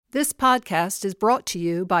This podcast is brought to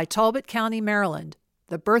you by Talbot County, Maryland,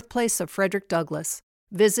 the birthplace of Frederick Douglass.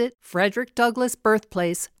 Visit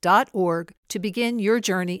frederickdouglassbirthplace.org to begin your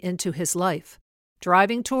journey into his life.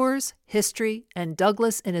 Driving tours, history, and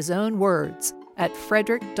Douglass in his own words at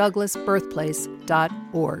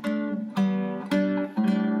frederickdouglassbirthplace.org.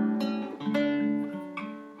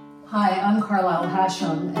 Hi, I'm Carlisle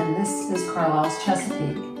Hashem, and this is Carlisle's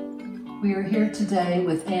Chesapeake. We are here today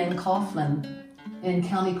with Anne Coughlin in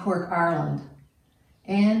County Cork, Ireland.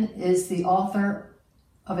 Anne is the author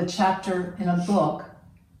of a chapter in a book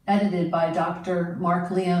edited by Dr.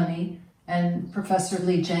 Mark Leone and Professor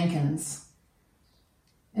Lee Jenkins,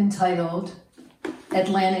 entitled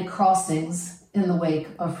Atlantic Crossings in the Wake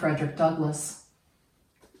of Frederick Douglass.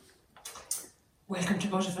 Welcome to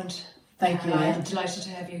Buttevant. Thank you, Anne. I'm delighted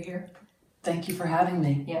to have you here. Thank you for having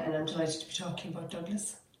me. Yeah, and I'm delighted to be talking about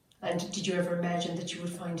Douglass. And did you ever imagine that you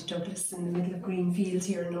would find Douglass in the middle of green fields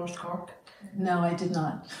here in North Cork? No, I did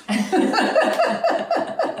not.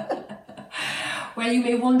 Well, you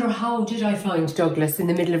may wonder, how did I find Douglass in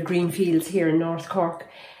the middle of green fields here in North Cork?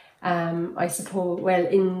 I suppose, well,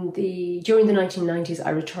 during the 1990s,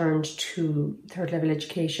 I returned to third level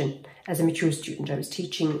education as a mature student. I was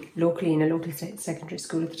teaching locally in a local secondary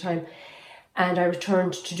school at the time, and I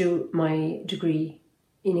returned to do my degree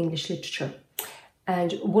in English literature.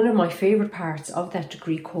 And one of my favourite parts of that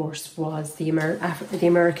degree course was the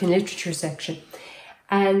American literature section.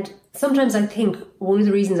 And sometimes I think one of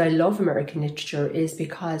the reasons I love American literature is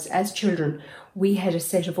because as children, we had a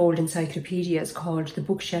set of old encyclopedias called The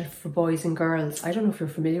Bookshelf for Boys and Girls. I don't know if you're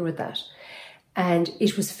familiar with that. And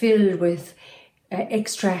it was filled with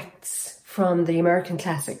extracts from the American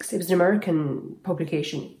classics. It was an American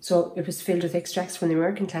publication, so it was filled with extracts from the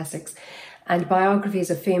American classics and biographies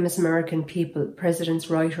of famous American people, presidents,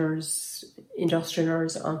 writers,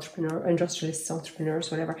 industrialists, entrepreneurs,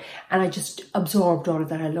 whatever. And I just absorbed all of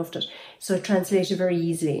that. I loved it. So it translated very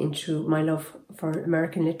easily into my love for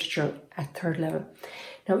American literature at third level.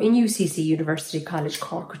 Now in UCC, University College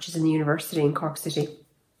Cork, which is in the university in Cork City,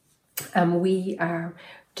 we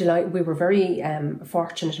were very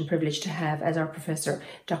fortunate and privileged to have as our professor,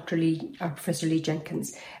 Professor Lee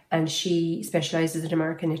Jenkins, and she specialises in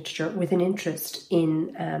American literature with an interest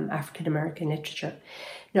in African American literature.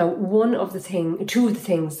 Now, two of the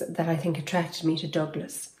things that I think attracted me to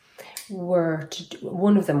Douglass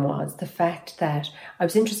one of them was the fact that I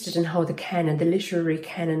was interested in how the literary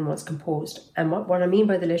canon was composed. And what I mean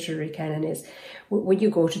by the literary canon is when you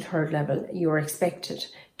go to third level, you're expected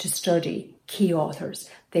to study key authors.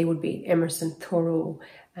 They would be Emerson, Thoreau,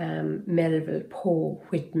 Melville, Poe,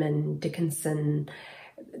 Whitman, Dickinson,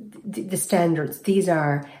 the standards. These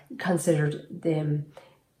are considered them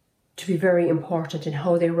to be very important in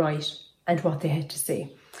how they write and what they had to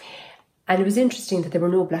say. And it was interesting that there were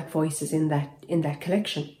no black voices in that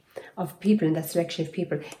collection of people, in that selection of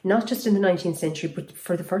people, not just in the 19th century, but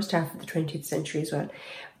for the first half of the 20th century as well.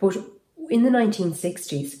 But in the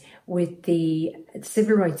 1960s, with the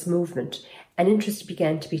civil rights movement, an interest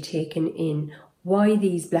began to be taken in why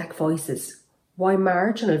these black voices, why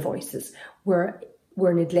marginal voices were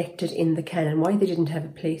neglected in the canon, why they didn't have a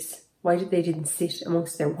place, why they didn't sit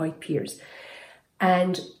amongst their white peers.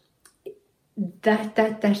 And that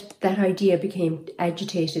idea became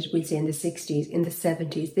agitated, we'll say, in the 60s, in the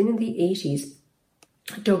 70s. Then in the 80s,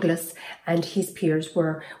 Douglass and his peers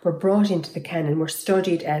were brought into the canon, were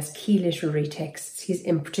studied as key literary texts.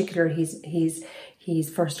 In particular, his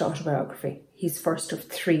first autobiography, his first of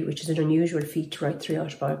three, which is an unusual feat to write three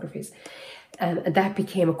autobiographies. And that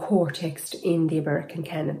became a core text in the American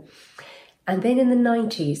canon. And then in the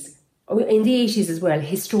 90s, in the 80s as well,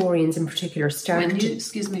 historians in particular started...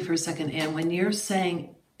 Excuse me for a second, Anne. When you're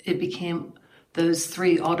saying it became... those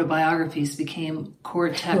three autobiographies became core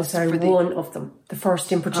texts one of them, the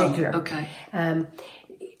first in particular. Oh, okay.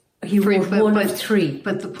 He wrote one of three.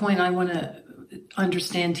 But the point I want to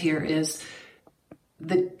understand here is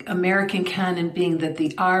the American canon being that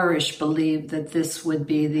the Irish believed that this would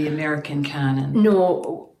be the American canon.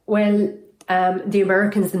 No, well, the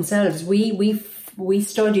Americans themselves, we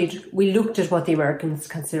looked at what the Americans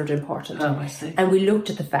considered important. Oh, I see. And we looked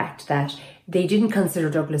at the fact that they didn't consider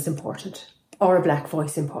Douglass important or a black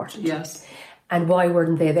voice important. Yes. And why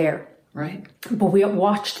weren't they there? Right. But we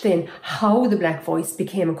watched then how the black voice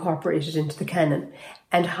became incorporated into the canon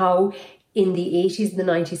and how in the 80s and the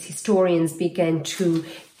 90s historians began to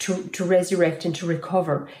resurrect and to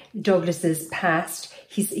recover Douglass's past,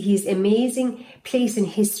 his amazing place in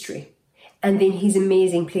history, and then his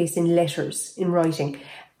amazing place in letters, in writing,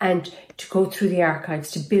 and to go through the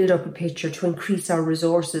archives, to build up a picture, to increase our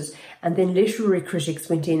resources. And then literary critics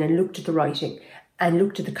went in and looked at the writing and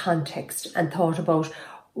looked at the context and thought about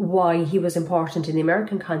why he was important in the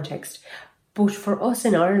American context. But for us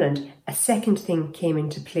in Ireland, a second thing came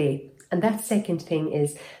into play. And that second thing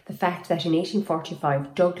is the fact that in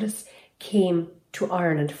 1845, Douglas came to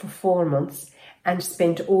Ireland for 4 months and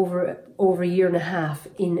spent over a year and a half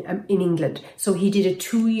in England. So he did a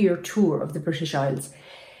 2-year tour of the British Isles.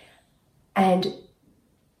 And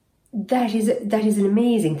that is an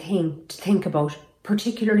amazing thing to think about,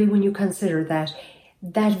 particularly when you consider that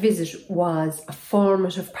visit was a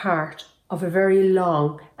formative part of a very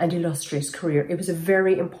long and illustrious career. It was a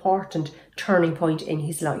very important turning point in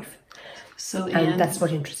his life. And that's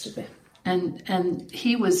what interested me. And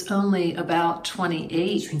he was only about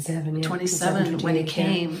 27 when he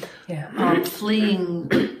came, fleeing.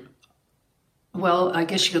 Well, I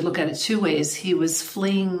guess you could look at it two ways. He was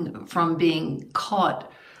fleeing from being caught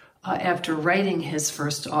after writing his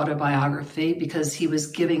first autobiography because he was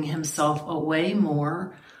giving himself away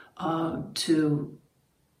more to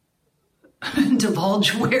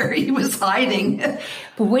divulge where he was hiding.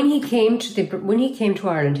 But when he came to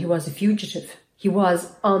Ireland, he was a fugitive. He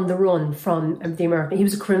was on the run from the American. He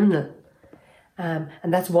was a criminal, and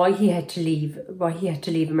that's why he had to leave. Why he had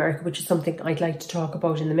to leave America, which is something I'd like to talk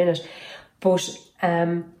about in a minute. But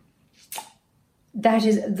that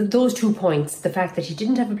is those 2 points: the fact that he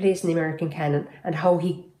didn't have a place in the American canon, and how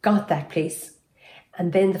he got that place,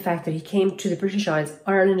 and then the fact that he came to the British Isles,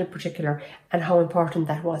 Ireland in particular, and how important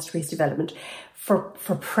that was to his development. For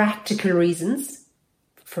practical reasons,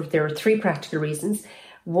 there are 3 practical reasons.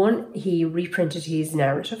 One, he reprinted his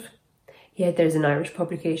narrative. There's an Irish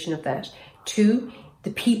publication of that. 2,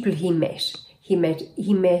 the people he met. He met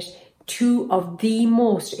 2 of the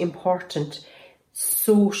most important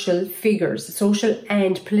social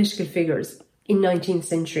and political figures in 19th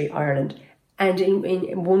century Ireland. And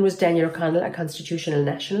one was Daniel O'Connell, a constitutional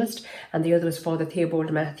nationalist, and the other was Father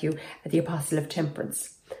Theobald Matthew, the apostle of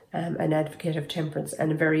temperance, an advocate of temperance,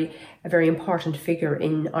 and a very important figure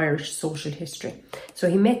in Irish social history. So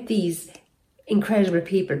he met these incredible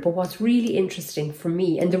people. But what's really interesting for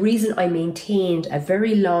me, and the reason I maintained a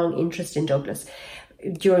very long interest in Douglas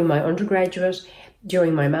during my undergraduate,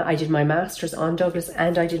 I did my master's on Douglas,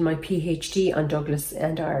 and I did my PhD on Douglas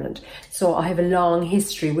and Ireland. So I have a long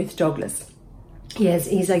history with Douglas. Yes,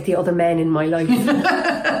 he's like the other man in my life.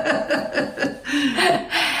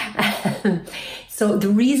 So the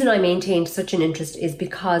reason I maintained such an interest is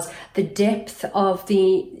because the depth of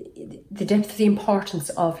the importance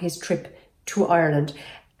of his trip to Ireland,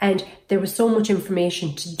 and there was so much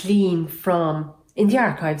information to glean from in the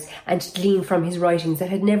archives and to glean from his writings that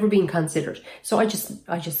had never been considered. So I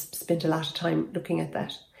just spent a lot of time looking at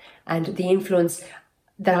that and the influence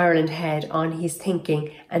that Ireland had on his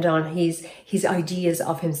thinking and on his ideas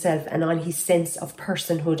of himself and on his sense of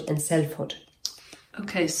personhood and selfhood.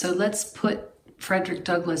 Okay, so let's put Frederick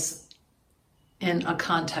Douglass in a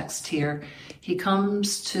context here. He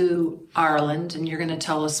comes to Ireland, and you're going to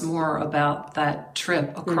tell us more about that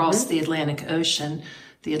trip across the Atlantic Ocean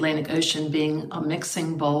being a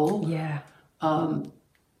mixing bowl. Yeah. But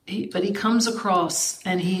he comes across,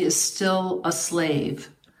 and he is still a slave.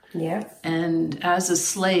 Yeah. And as a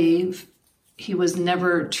slave, he was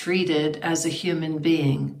never treated as a human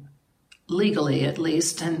being, legally at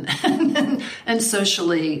least, and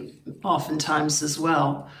socially oftentimes as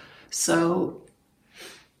well. So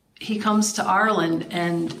he comes to Ireland,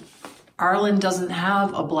 and Ireland doesn't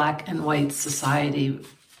have a black and white society,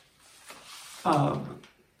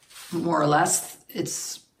 more or less.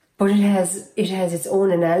 But it has its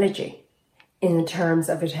own analogy in terms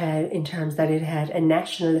that it had a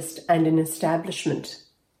nationalist and an establishment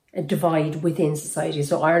divide within society.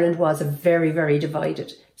 So Ireland was a very, very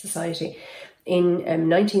divided society. In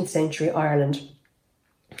 19th century Ireland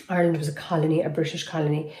was a colony, a British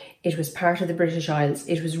colony. It was part of the British Isles.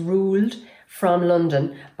 It was ruled from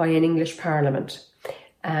London by an English parliament.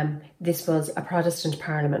 This was a Protestant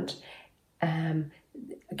parliament. The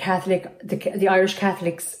Irish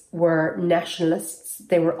Catholics were nationalists.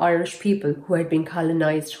 They were Irish people who had been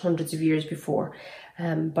colonised hundreds of years before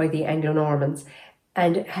by the Anglo-Normans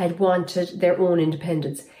and had wanted their own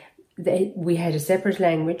independence. We had a separate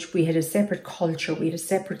language, we had a separate culture, we had a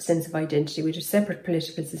separate sense of identity, we had a separate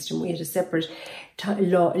political system, we had a separate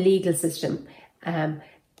legal system.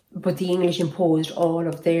 But the English imposed all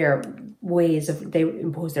of their they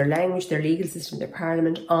imposed their language, their legal system, their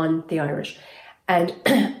parliament on the Irish. And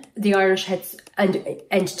the Irish had,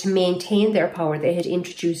 and to maintain their power, they had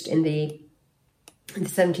introduced in the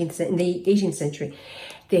 18th century,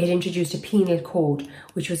 they had introduced a penal code,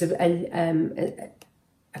 which was a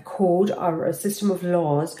code or a system of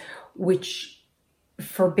laws which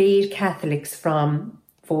forbade Catholics from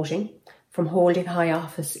voting, from holding high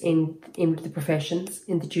office in the professions,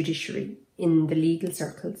 in the judiciary, in the legal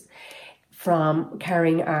circles, from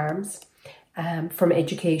carrying arms, from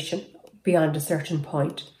education beyond a certain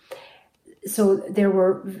point. So there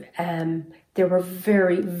were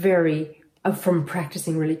very, very from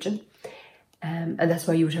practicing religion. And that's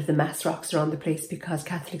why you would have the mass rocks around the place, because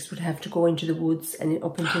Catholics would have to go into the woods and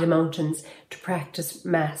up into the mountains to practice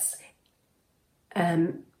mass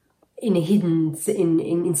in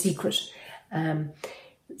secret.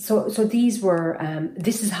 So these were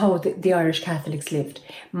this is how the Irish Catholics lived.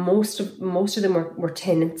 Most of them were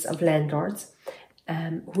tenants of landlords,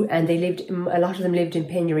 and a lot of them lived in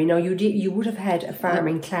penury. Now you would have had a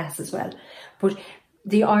farming class as well, but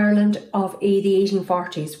the Ireland of the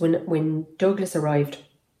 1840s, when Douglas arrived,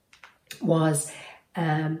 was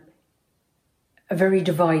a very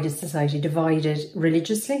divided society, divided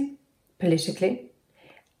religiously, politically,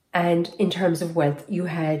 and in terms of wealth. You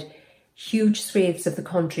had huge swathes of the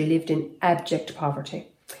country lived in abject poverty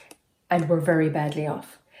and were very badly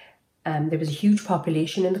off. There was a huge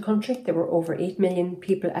population in the country. There were over 8 million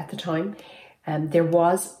people at the time. There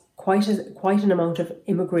was quite an amount of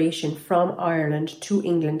immigration from Ireland to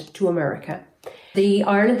England to America. The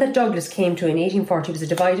Ireland that Douglas came to in 1840 was a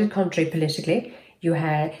divided country politically. We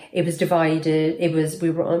were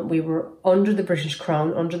under the British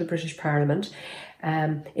Crown, under the British Parliament.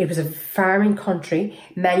 It was a farming country.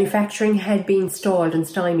 Manufacturing had been stalled and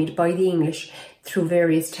stymied by the English through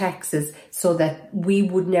various taxes, so that we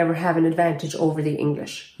would never have an advantage over the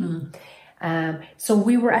English. So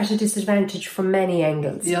we were at a disadvantage from many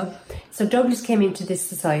angles. Yeah. So Douglas came into this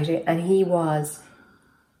society, and he was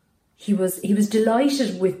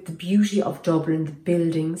delighted with the beauty of Dublin, the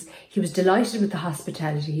buildings. He was delighted with the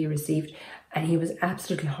hospitality he received, and he was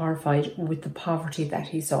absolutely horrified with the poverty that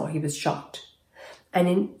he saw. He was shocked.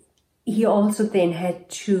 And he also then had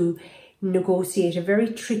to negotiate a very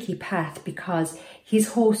tricky path, because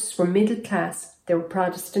his hosts were middle class. They were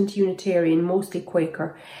Protestant, Unitarian, mostly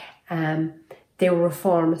Quaker. They were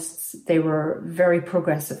reformists. They were very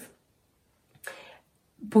progressive.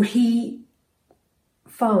 But he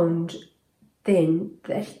found then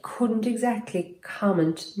that he couldn't exactly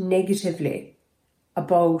comment negatively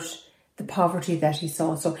about the poverty that he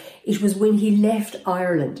saw. So it was when he left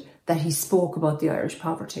Ireland that he spoke about the Irish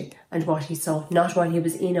poverty and what he saw, not while he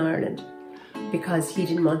was in Ireland, because he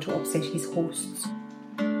didn't want to upset his hosts.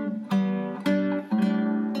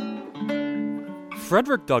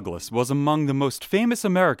 Frederick Douglass was among the most famous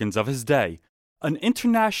Americans of his day, an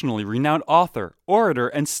internationally renowned author, orator,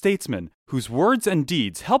 and statesman whose words and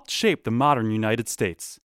deeds helped shape the modern United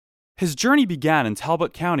States. His journey began in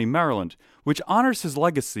Talbot County, Maryland, which honors his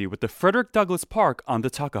legacy with the Frederick Douglass Park on the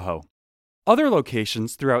Tuckahoe. Other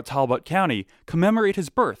locations throughout Talbot County commemorate his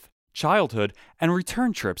birth, childhood, and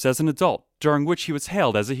return trips as an adult, during which he was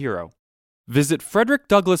hailed as a hero. Visit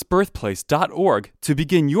frederickdouglassbirthplace.org to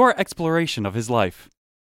begin your exploration of his life.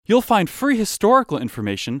 You'll find free historical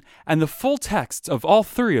information and the full texts of all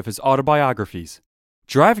 3 of his autobiographies.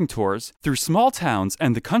 Driving tours through small towns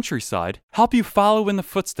and the countryside help you follow in the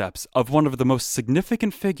footsteps of one of the most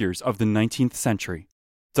significant figures of the 19th century.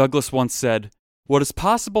 Douglass once said, "What is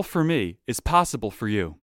possible for me is possible for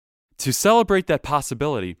you." To celebrate that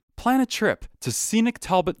possibility, plan a trip to scenic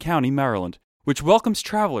Talbot County, Maryland, which welcomes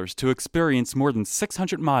travelers to experience more than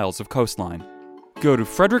 600 miles of coastline. Go to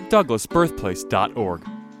frederickdouglassbirthplace.org.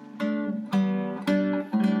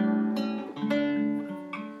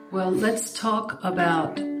 Well, let's talk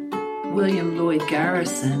about William Lloyd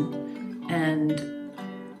Garrison and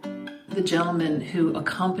the gentleman who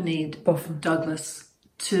accompanied Douglass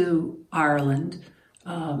to Ireland,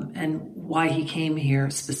 and why he came here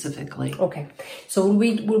specifically. Okay, so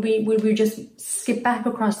will we just skip back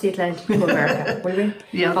across the Atlantic to America? Will we?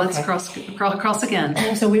 Yeah, let's cross again.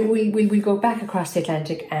 So we go back across the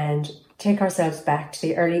Atlantic and take ourselves back to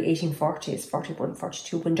the early 1840s, 41,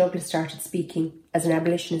 42, when Douglas started speaking as an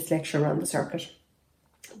abolitionist lecturer around the circuit.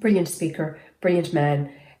 Brilliant speaker, brilliant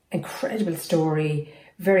man, incredible story,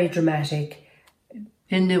 very dramatic.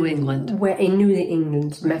 In New England. In New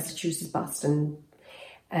England, Massachusetts, Boston.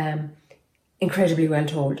 Incredibly well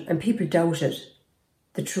told. And people doubted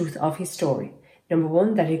the truth of his story. Number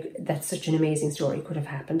one, that such an amazing story could have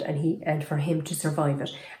happened and for him to survive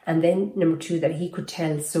it. And then number two, that he could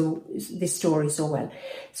tell this story so well.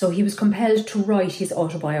 So he was compelled to write his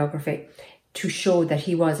autobiography to show that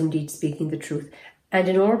he was indeed speaking the truth. And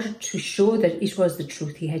in order to show that it was the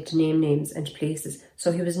truth, he had to name names and places.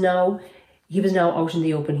 So he was now out in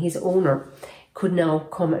the open. His owner could now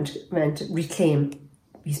come and reclaim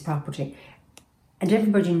his property. And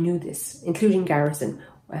everybody knew this, including Garrison.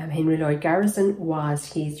 Henry Lloyd Garrison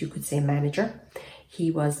was his, you could say, manager.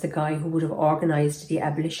 He was the guy who would have organised the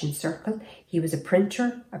abolition circle. He was a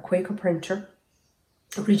printer, a Quaker printer,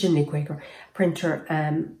 originally Quaker printer,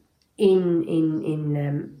 in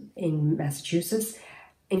Massachusetts.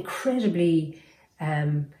 Incredibly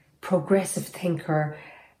progressive thinker,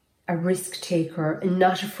 a risk taker, and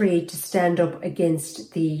not afraid to stand up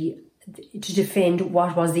against to defend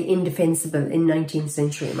what was the indefensible in 19th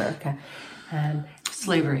century America.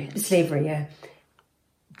 Slavery, yeah.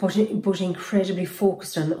 But incredibly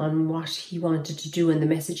focused on what he wanted to do and the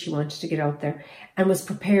message he wanted to get out there, and was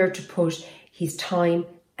prepared to put his time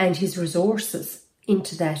and his resources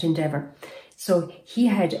into that endeavour. So he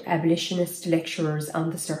had abolitionist lecturers on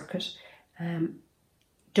the circuit.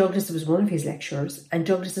 Douglas was one of his lecturers, and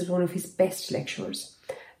Douglas is one of his best lecturers.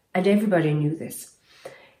 And everybody knew this.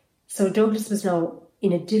 So Douglas was now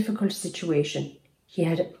in a difficult situation. He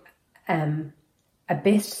had a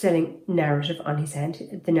best-selling narrative on his hand,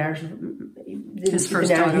 his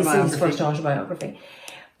first autobiography.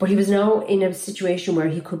 But he was now in a situation where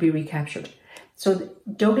he could be recaptured. So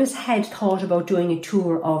Douglas had thought about doing a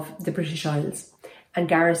tour of the British Isles, and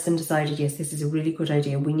Garrison decided, yes, this is a really good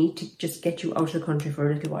idea. We need to just get you out of the country for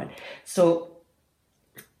a little while. So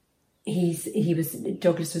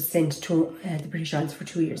Douglas was sent to the British Isles for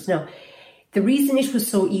 2 years. Now, the reason it was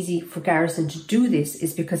so easy for Garrison to do this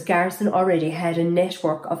is because Garrison already had a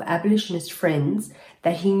network of abolitionist friends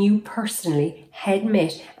that he knew personally, had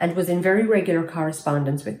met, and was in very regular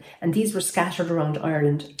correspondence with. And these were scattered around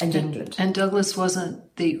Ireland and England. And Douglas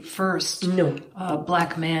wasn't the first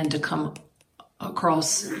black man to come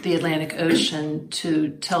across the Atlantic Ocean to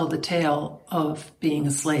tell the tale of being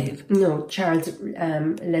a slave. No, Charles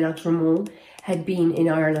Lennox Ramon had been in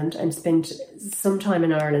Ireland and spent some time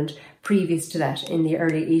in Ireland previous to that in the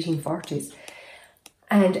early 1840s.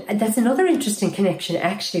 And that's another interesting connection,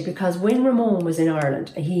 actually, because when Ramon was in Ireland,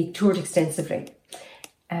 he toured extensively.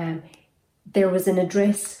 There was an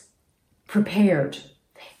address prepared,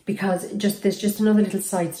 because there's just another little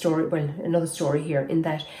side story, another story here, in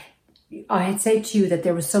that I had said to you that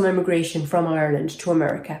there was some immigration from Ireland to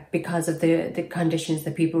America because of the conditions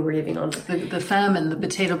that people were living under. The famine, the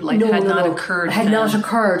potato blight had not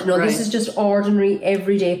occurred. No, right. This is just ordinary,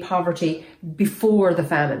 everyday poverty before the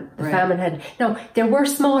famine. The famine had... Now, there were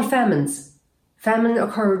small famines. Famine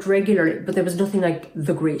occurred regularly, but there was nothing like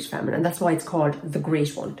the Great Famine, and that's why it's called the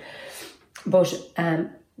Great One. But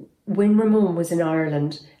when Ramon was in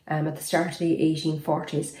Ireland at the start of the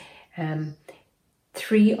 1840s,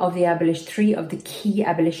 three of the key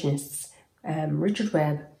abolitionists, Richard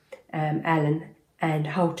Webb, Allen and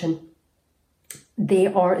Houghton,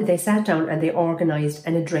 they sat down and they organised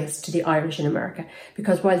an address to the Irish in America.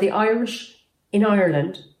 Because while the Irish in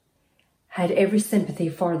Ireland had every sympathy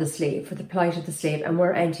for the slave, for the plight of the slave, and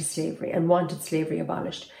were anti-slavery and wanted slavery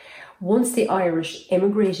abolished, once the Irish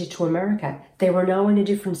emigrated to America, they were now in a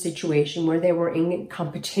different situation where they were in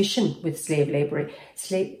competition with slave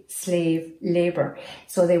labour.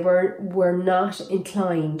 So they were not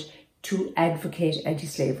inclined to advocate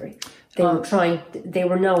anti-slavery. They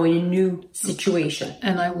were now in a new situation.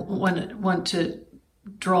 And I want to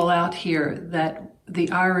draw out here that the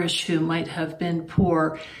Irish who might have been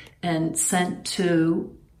poor and sent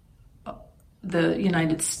to the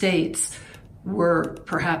United States were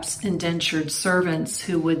perhaps indentured servants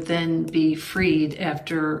who would then be freed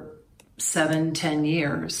after 7-10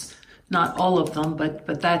 years. Not all of them,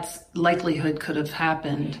 but that likelihood could have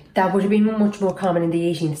happened. That would have been much more common in the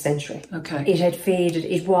 18th century. Okay. It had faded.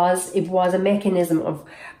 It was a mechanism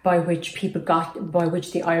by which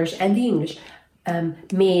the Irish and the English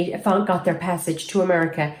got their passage to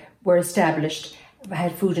America, were established,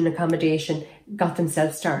 had food and accommodation, got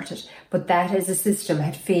themselves started. But that as a system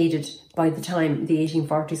had faded by the time the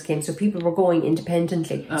 1840s came. So people were going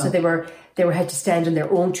independently. Oh. So they had to stand on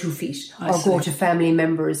their own 2 feet go to family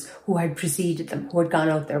members who had preceded them, who had gone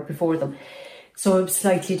out there before them. So it was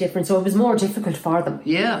slightly different. So it was more difficult for them.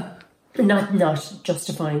 Yeah. Not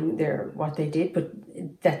justifying what they did, but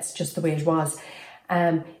that's just the way it was.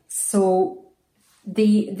 So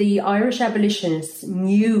the Irish abolitionists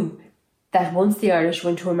knew that once the Irish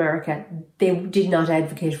went to America, they did not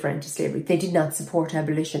advocate for anti-slavery. They did not support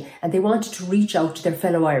abolition. And they wanted to reach out to their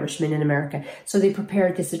fellow Irishmen in America. So they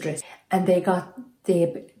prepared this address. And they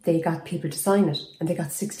got people to sign it. And they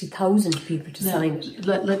got 60,000 people to sign it.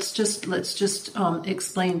 Let's just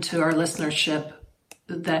explain to our listenership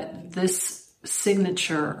that this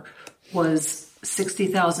signature was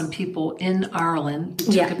 60,000 people in Ireland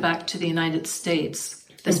took it back to the United States,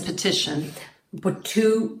 this petition. But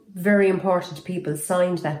 2 very important people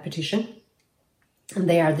signed that petition. And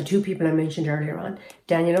they are the two people I mentioned earlier on,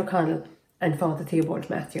 Daniel O'Connell and Father Theobald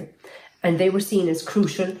Matthew. And they were seen as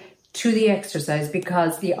crucial to the exercise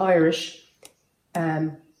because the Irish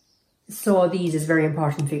saw these as very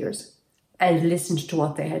important figures and listened to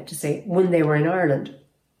what they had to say when they were in Ireland.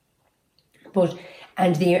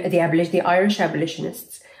 And the Irish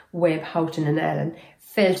abolitionists, Webb, Houghton and Allen,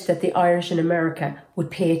 felt that the Irish in America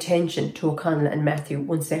would pay attention to O'Connell and Matthew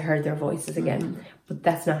once they heard their voices again. But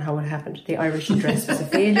that's not how it happened. The Irish address was a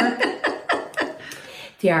failure.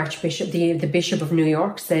 The Archbishop, the Bishop of New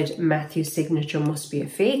York said Matthew's signature must be a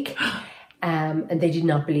fake. And they did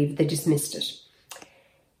not believe it. They dismissed it.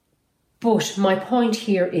 But my point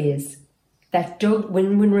here is that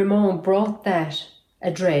when Ramon brought that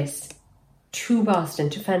address to Boston,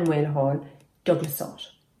 to Faneuil Hall, Douglas saw it.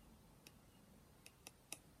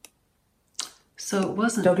 So it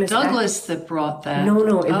wasn't Douglas that brought that.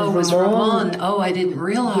 No, it was Ramon. Oh, I didn't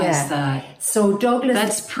realize that. So Douglas...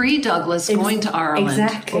 That's pre-Douglas going to Ireland.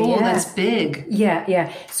 Exactly, Oh, that's big.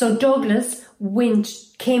 Yeah. So Douglas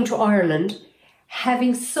came to Ireland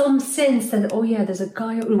having some sense that, there's a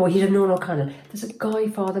guy... Well, he'd have known O'Connell. There's a guy,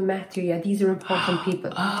 Father Matthew, these are important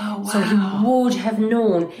people. Oh, wow. So he would have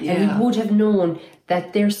known, and he would have known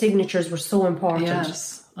that their signatures were so important.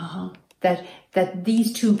 Yes. That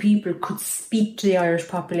these two people could speak to the Irish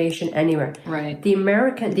population anywhere. Right. The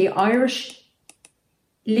Irish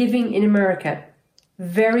living in America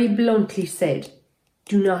very bluntly said,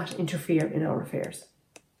 do not interfere in our affairs.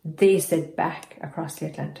 They said back across the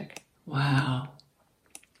Atlantic. Wow.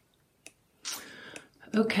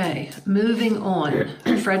 Okay, moving on.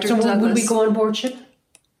 Frederick Douglass. Will we go on board ship?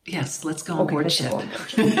 Yes, let's go on board ship.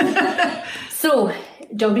 So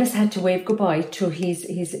Douglas had to wave goodbye to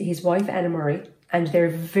his wife Anna Murray and their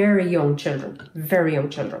very young children,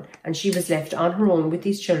 and she was left on her own with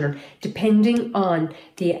these children, depending on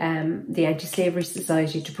the Anti-Slavery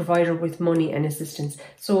Society to provide her with money and assistance.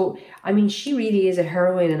 So, I mean, she really is a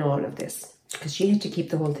heroine in all of this because she had to keep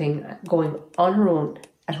the whole thing going on her own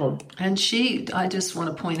at home. And she, I just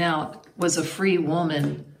want to point out, was a free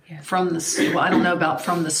woman. From the, I don't know about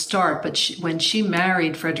from the start, but when she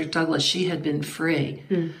married Frederick Douglass, she had been free.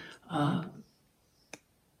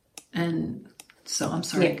 And so, I'm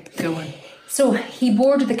sorry, go on. So he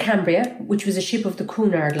boarded the Cambria, which was a ship of the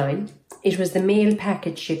Cunard Line. It was the mail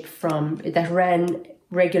packet ship that ran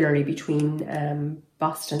regularly between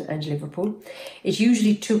Boston and Liverpool. It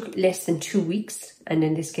usually took less than 2 weeks, and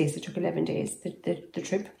in this case, it took 11 days, the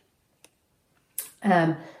trip.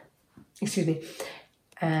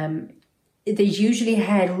 They usually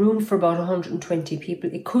had room for about 120 people.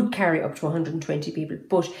 It could carry up to 120 people,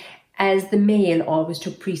 but as the mail always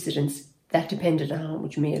took precedence, that depended on how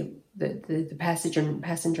much mail the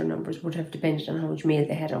passenger numbers would have depended on how much mail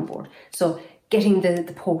they had on board. So getting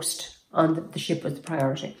the post on the ship was the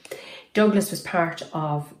priority. Douglas was part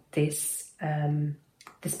of this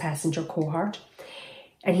passenger cohort,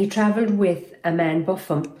 and he travelled with a man,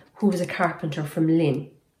 Buffum, who was a carpenter from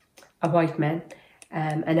Lynn, a white man.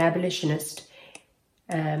 An abolitionist,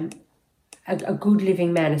 a good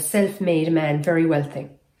living man, a self-made man, very wealthy.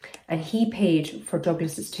 And he paid for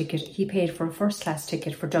Douglas's ticket. He paid for a first-class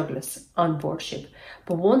ticket for Douglas on board ship.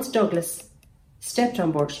 But once Douglas stepped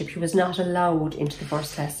on board ship, he was not allowed into the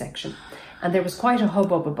first-class section. And there was quite a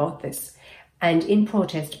hubbub about this. And in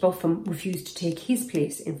protest, Buffum refused to take his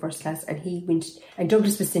place in first class, and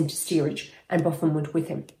Douglas was sent to steerage, and Buffum went with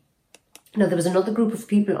him. Now, there was another group of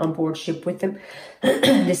people on board ship with them.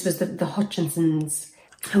 This was the Hutchinsons,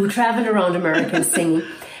 who travelled around America singing,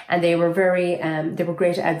 and they were they were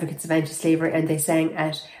great advocates of anti-slavery, and they sang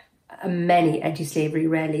at many anti-slavery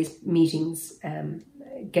rallies, meetings,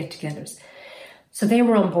 get-togethers. So they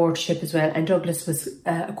were on board ship as well, and Douglas was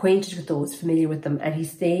acquainted with those, familiar with them, and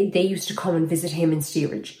they used to come and visit him in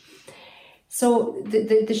steerage. So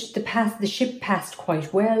the ship passed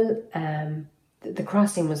quite well. The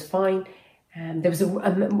crossing was fine. There was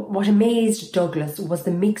what amazed Douglas was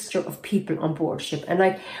the mixture of people on board ship.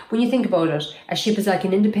 And when you think about it, a ship is like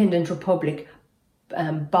an independent republic,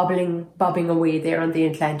 bobbing away there on the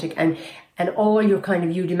Atlantic, and all your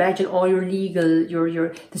you'd imagine all your legal,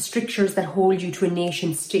 the strictures that hold you to a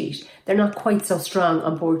nation state, they're not quite so strong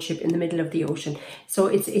on board ship in the middle of the ocean. So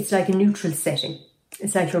it's like a neutral setting.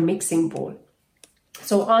 It's like your mixing bowl.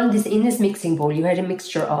 So in this mixing bowl, you had a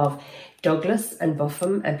mixture of Douglas and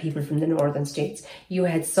Buffum and people from the northern states. You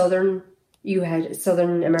had Southern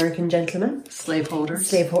American gentlemen,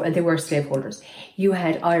 slaveholders, and they were slaveholders. You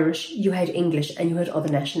had Irish, you had English, and you had other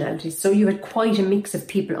nationalities. So you had quite a mix of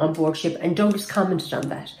people on board ship, and Douglas commented on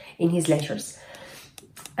that in his letters.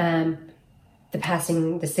 The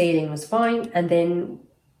sailing was fine, and then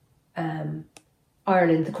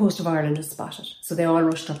Ireland, the coast of Ireland was spotted. So they all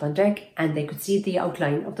rushed up on deck and they could see the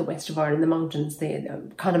outline of the west of Ireland, the mountains,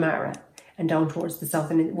 the Connemara, and down towards the south,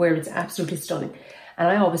 and where it's absolutely stunning. And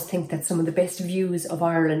I always think that some of the best views of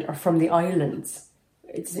Ireland are from the islands.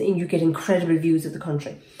 You get incredible views of the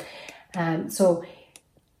country. So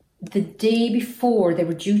the day before they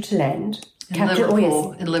were due to land, in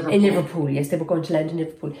Liverpool, yes, they were going to land in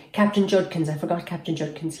Liverpool. Captain Judkins, I forgot Captain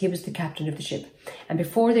Judkins, he was the captain of the ship. And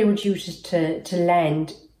before they were due to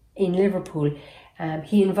land in Liverpool,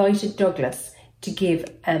 he invited Douglas to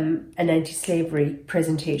give an anti-slavery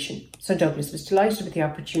presentation. So Douglas was delighted with the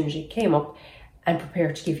opportunity, came up and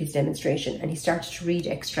prepared to give his demonstration. And he started to read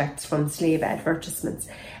extracts from slave advertisements.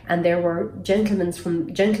 And there were gentlemen from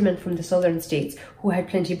the southern states who had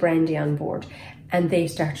plenty of brandy on board. And they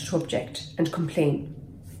started to object and complain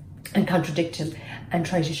and contradict him and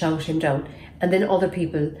try to shout him down. And then other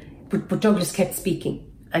people, but Douglas kept speaking.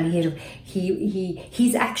 And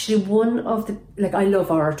he's actually one of the, like, I love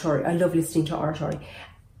oratory. I love listening to oratory.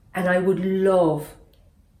 And I would love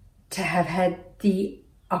to have had the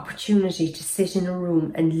opportunity to sit in a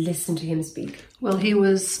room and listen to him speak. Well, he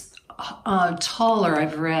was taller,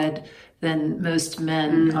 I've read, than most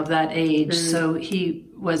men of that age. So he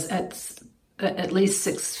was at least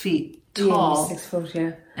 6 feet tall. Yeah, 6 foot,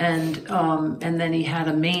 yeah. And then he had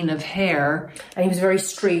a mane of hair. And he was very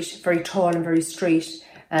straight, very tall and very straight.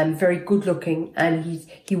 Very good looking, and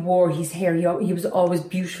he wore his hair. He was always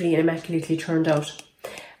beautifully and immaculately turned out.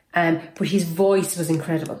 But his voice was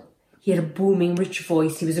incredible. He had a booming, rich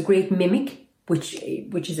voice. He was a great mimic, which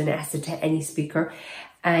is an asset to any speaker.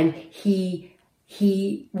 And he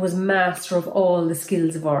was master of all the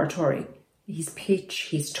skills of oratory. His pitch,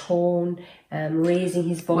 his tone, raising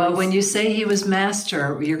his voice. Well, when you say he was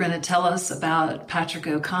master, you're going to tell us about Patrick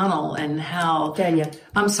O'Connell and how... Daniel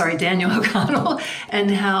O'Connell,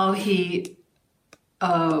 and how he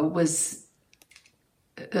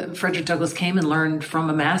Frederick Douglass came and learned from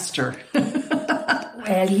a master.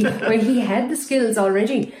 Well, he had the skills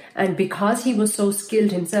already, and because he was so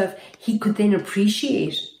skilled himself, he could then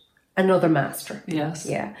appreciate another master. Yes.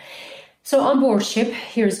 Yeah. So on board ship,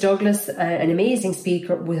 here's Douglas, an amazing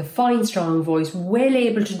speaker with a fine, strong voice, well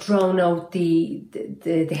able to drown out the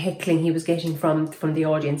heckling he was getting from the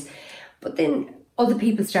audience. But then other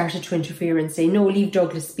people started to interfere and say, no, leave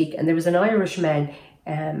Douglas speak. And there was an Irish man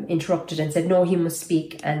interrupted and said, no, he must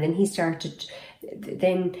speak. And then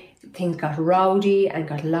then things got rowdy and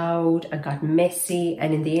got loud and got messy.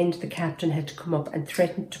 And in the end, the captain had to come up and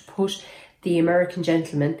threaten to put the American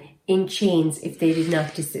gentleman in chains if they did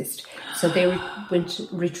not desist. So they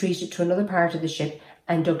retreated to another part of the ship,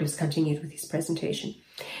 and Douglas continued with his presentation.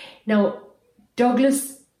 Now,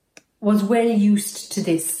 Douglas was well used to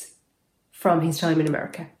this from his time in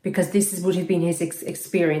America, because this would have been his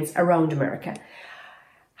experience around America.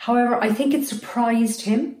 However, I think it surprised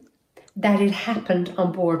him that it happened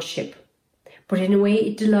on board ship. But in a way,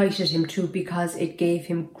 it delighted him too, because it gave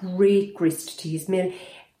him great grist to his mill,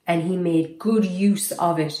 and he made good use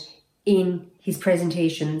of it in his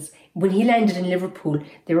presentations. When he landed in Liverpool,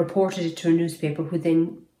 they reported it to a newspaper, who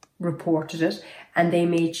then reported it, and they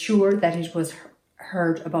made sure that it was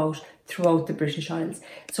heard about throughout the British Isles.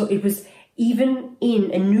 So it was, even in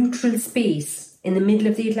a neutral space in the middle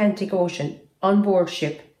of the Atlantic Ocean, on board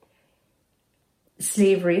ship,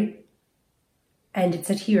 slavery and its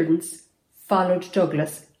adherents followed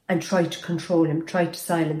Douglas and tried to control him, tried to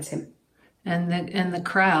silence him. And the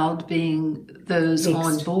crowd, being those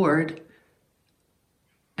on board,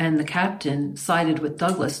 and the captain sided with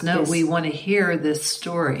Douglas. No, we want to hear this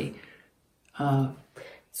story. And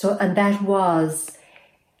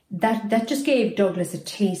that just gave Douglas a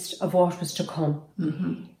taste of what was to come.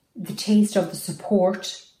 Mm-hmm. The taste of the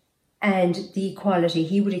support and the equality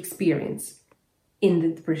he would experience in the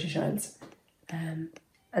British Isles.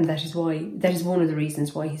 And that is one of the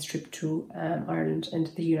reasons why his trip to Ireland and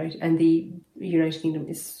the United Kingdom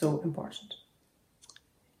is so important.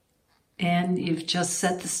 And you've just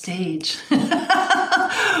set the stage.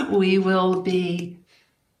 We will be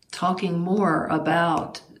talking more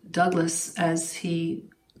about Douglas as he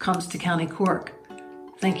comes to County Cork.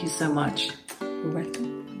 Thank you so much. You're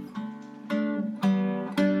welcome.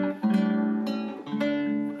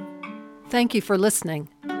 Thank you for listening.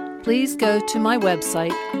 Please go to my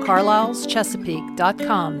website,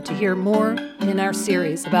 carlisleschesapeake.com, to hear more in our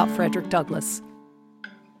series about Frederick Douglass.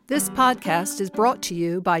 This podcast is brought to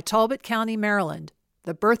you by Talbot County, Maryland,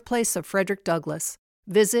 the birthplace of Frederick Douglass.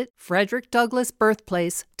 Visit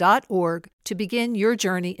frederickdouglassbirthplace.org to begin your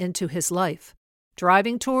journey into his life.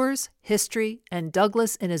 Driving tours, history, and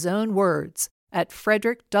Douglass in his own words at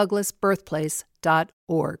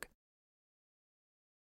frederickdouglassbirthplace.org.